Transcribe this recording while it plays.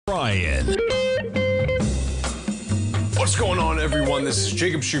O'Brien. What's going on, everyone? This is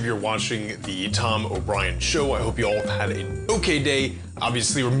Jacob Shub. You're watching the Tom O'Brien Show. I hope you all have had an okay day.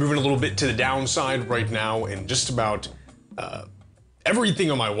 Obviously, we're moving a little bit to the downside right now, and just about everything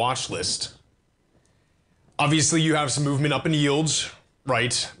on my watch list. Obviously, you have some movement up in yields,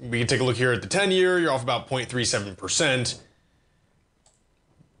 right? We can take a look here at the 10-year. You're off about 0.37%.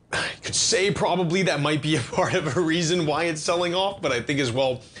 I could say probably that might be a part of a reason why it's selling off, but I think as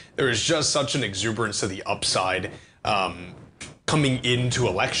well, there is just such an exuberance to the upside coming into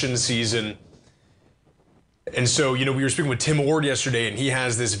election season. And so, you know, we were speaking with Tim Ord yesterday, and he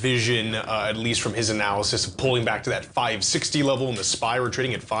has this vision, at least from his analysis, of pulling back to that 560 level, and the SPY we're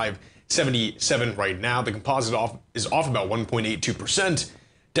trading at 577 right now. The composite is off about 1.82%.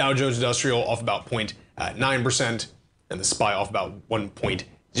 Dow Jones Industrial off about 0.9%, and the SPY off about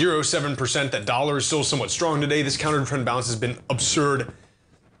 1.07%. That dollar is still somewhat strong today. This counter trend bounce has been absurd.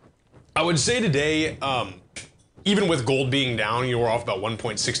 I would say today, even with gold being down, you were off about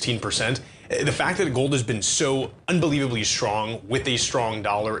 1.16%. The fact that gold has been so unbelievably strong with a strong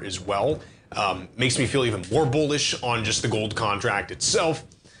dollar as well makes me feel even more bullish on just the gold contract itself.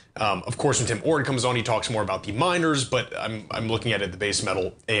 Of course, when Tim Ord comes on, he talks more about the miners, but I'm looking at it, the base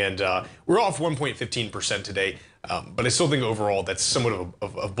metal, and we're off 1.15% today. But I still think overall that's somewhat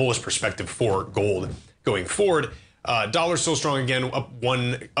of a bullish perspective for gold going forward. Dollar still strong again, up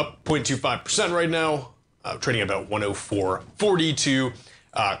 0.25% right now. Trading at about 104.42.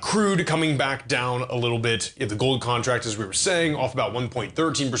 Crude coming back down a little bit. You have the gold contract, as we were saying, off about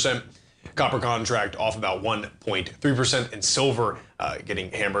 1.13%. Copper contract off about 1.3%. And silver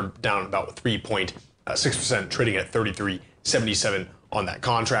getting hammered down about 3.6%, trading at 33.77 on that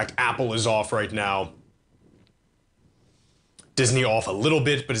contract. Apple is off right now. Disney off a little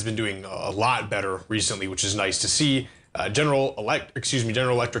bit, but has been doing a lot better recently, which is nice to see. General Electric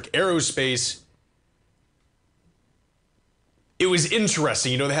Aerospace. It was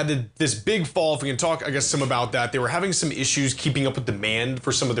interesting, you know, they had this big fall. If we can talk, I guess, some about that. They were having some issues keeping up with demand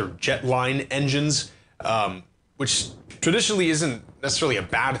for some of their jetline engines, which traditionally isn't necessarily a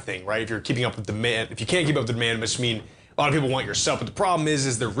bad thing, right? If you're keeping up with demand, if you can't keep up with demand, it must mean a lot of people want your stuff. But the problem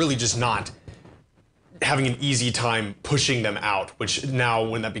is they're really just not having an easy time pushing them out, which now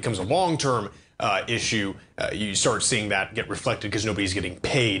when that becomes a long-term issue, you start seeing that get reflected because nobody's getting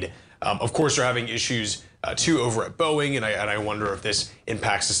paid. Of course, they're having issues too over at Boeing, and I wonder if this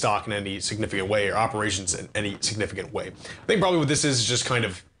impacts the stock in any significant way or operations in any significant way. I think probably what this is just kind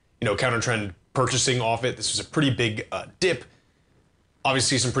of, you know, counter trend purchasing off it. This was a pretty big dip.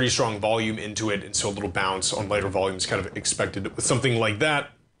 Obviously, some pretty strong volume into it, and so a little bounce on lighter volumes kind of expected with something like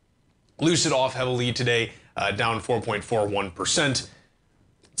that. Lucid off heavily today, down 4.41%. Let's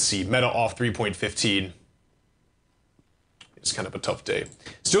see, Meta off 3.15%. It's kind of a tough day.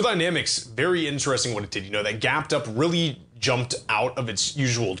 Steel Dynamics, very interesting what it did. You know, that gapped up, really jumped out of its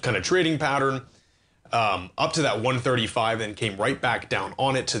usual kind of trading pattern, up to that 135, then came right back down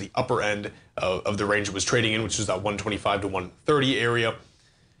on it to the upper end of the range it was trading in, which was that 125 to 130 area.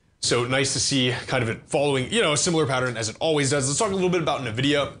 So nice to see kind of it following, you know, a similar pattern as it always does. Let's talk a little bit about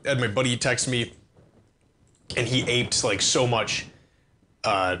NVIDIA. I had my buddy text me, and he aped like so much,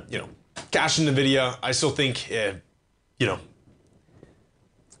 you know, cash in NVIDIA. I still think, you know,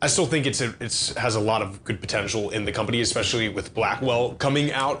 I still think it has a lot of good potential in the company, especially with Blackwell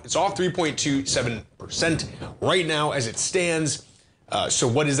coming out. It's off 3.27% right now as it stands. So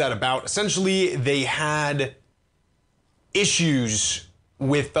what is that about? Essentially, they had issues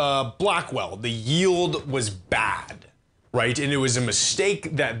with Blackwell. The yield was bad, right? And it was a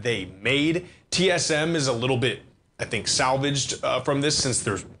mistake that they made. TSM is a little bit, I think, salvaged from this, since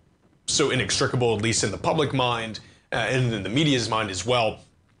they're so inextricable, at least in the public mind and in the media's mind as well.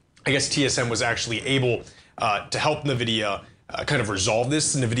 I guess TSM was actually able to help NVIDIA kind of resolve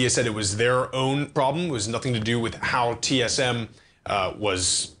this. NVIDIA said it was their own problem. It was nothing to do with how TSM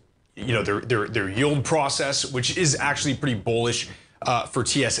was, you know, their yield process, which is actually pretty bullish for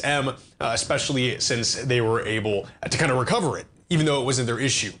TSM, especially since they were able to kind of recover it, even though it wasn't their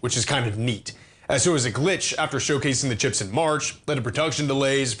issue, which is kind of neat. So it was a glitch after showcasing the chips in March, led to production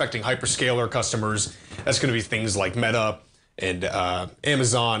delays affecting hyperscaler customers. That's going to be things like Meta and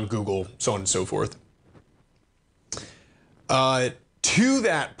Amazon, Google, so on and so forth. To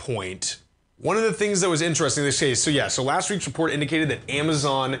that point, one of the things that was interesting in this case, so last week's report indicated that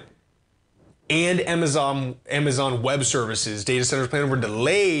Amazon and Amazon Web Services data centers plan were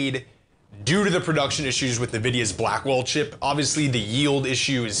delayed due to the production issues with NVIDIA's Blackwell chip. Obviously, the yield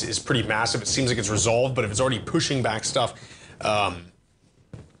issue is pretty massive. It seems like it's resolved, but if it's already pushing back stuff,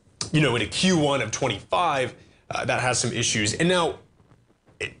 you know, into Q1 of 25, that has some issues. And now,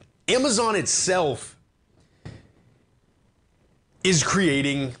 Amazon itself is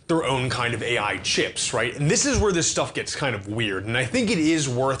creating their own kind of AI chips, right? And this is where this stuff gets kind of weird. And I think it is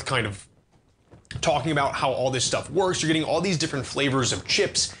worth kind of talking about how all this stuff works. You're getting all these different flavors of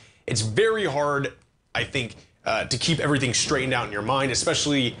chips. It's very hard, I think, to keep everything straightened out in your mind,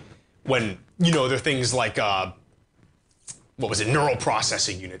 especially when, you know, there are things like, what was it, neural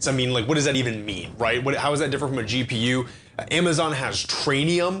processing units. I mean, like, what does that even mean, right? How is that different from a GPU? Amazon has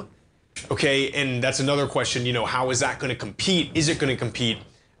Trainium, okay? And that's another question, you know, how is that gonna compete? Is it gonna compete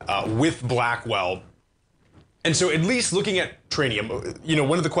with Blackwell? And so at least looking at Trainium, you know,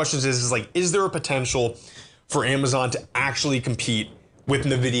 one of the questions is like, is there a potential for Amazon to actually compete with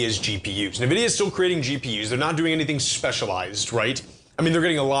NVIDIA's GPUs? NVIDIA is still creating GPUs. They're not doing anything specialized, right? I mean, they're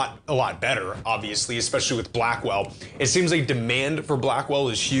getting a lot better, obviously, especially with Blackwell. It seems like demand for Blackwell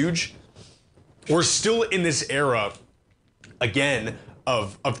is huge. We're still in this era, again,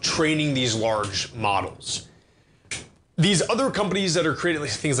 of training these large models. These other companies that are creating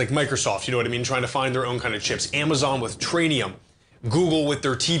things like Microsoft, you know what I mean, trying to find their own kind of chips, Amazon with Trainium, Google with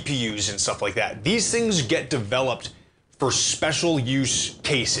their TPUs and stuff like that. These things get developed for special use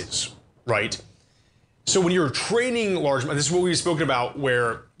cases, right? So when you're training large, this is what we've spoken about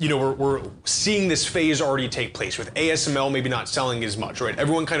where, you know, we're seeing this phase already take place with ASML maybe not selling as much, right?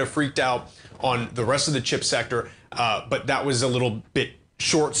 Everyone kind of freaked out on the rest of the chip sector, but that was a little bit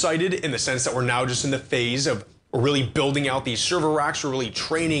short-sighted in the sense that we're now just in the phase of really building out these server racks, we're really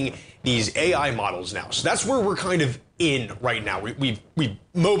training these AI models now. So that's where we're kind of in right now. We've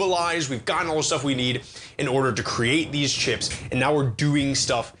mobilized, we've gotten all the stuff we need in order to create these chips, and now we're doing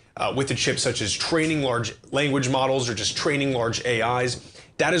stuff with the chips such as training large language models or just training large AIs.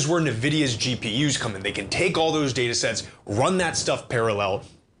 That is where NVIDIA's GPUs come in. They can take all those data sets, run that stuff parallel,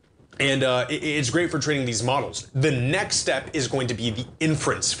 and it's great for training these models. The next step is going to be the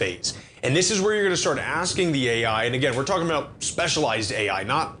inference phase. And this is where you're going to start asking the AI, and again, we're talking about specialized AI,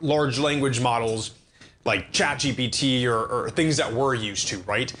 not large language models like ChatGPT or things that we're used to,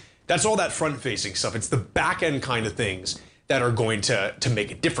 right? That's all that front-facing stuff. It's the back-end kind of things that are going to make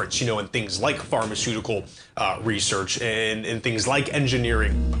a difference, you know, in things like pharmaceutical research and things like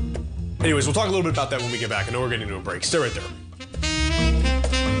engineering. Anyways, we'll talk a little bit about that when we get back. I know we're getting to a break. Stay right there.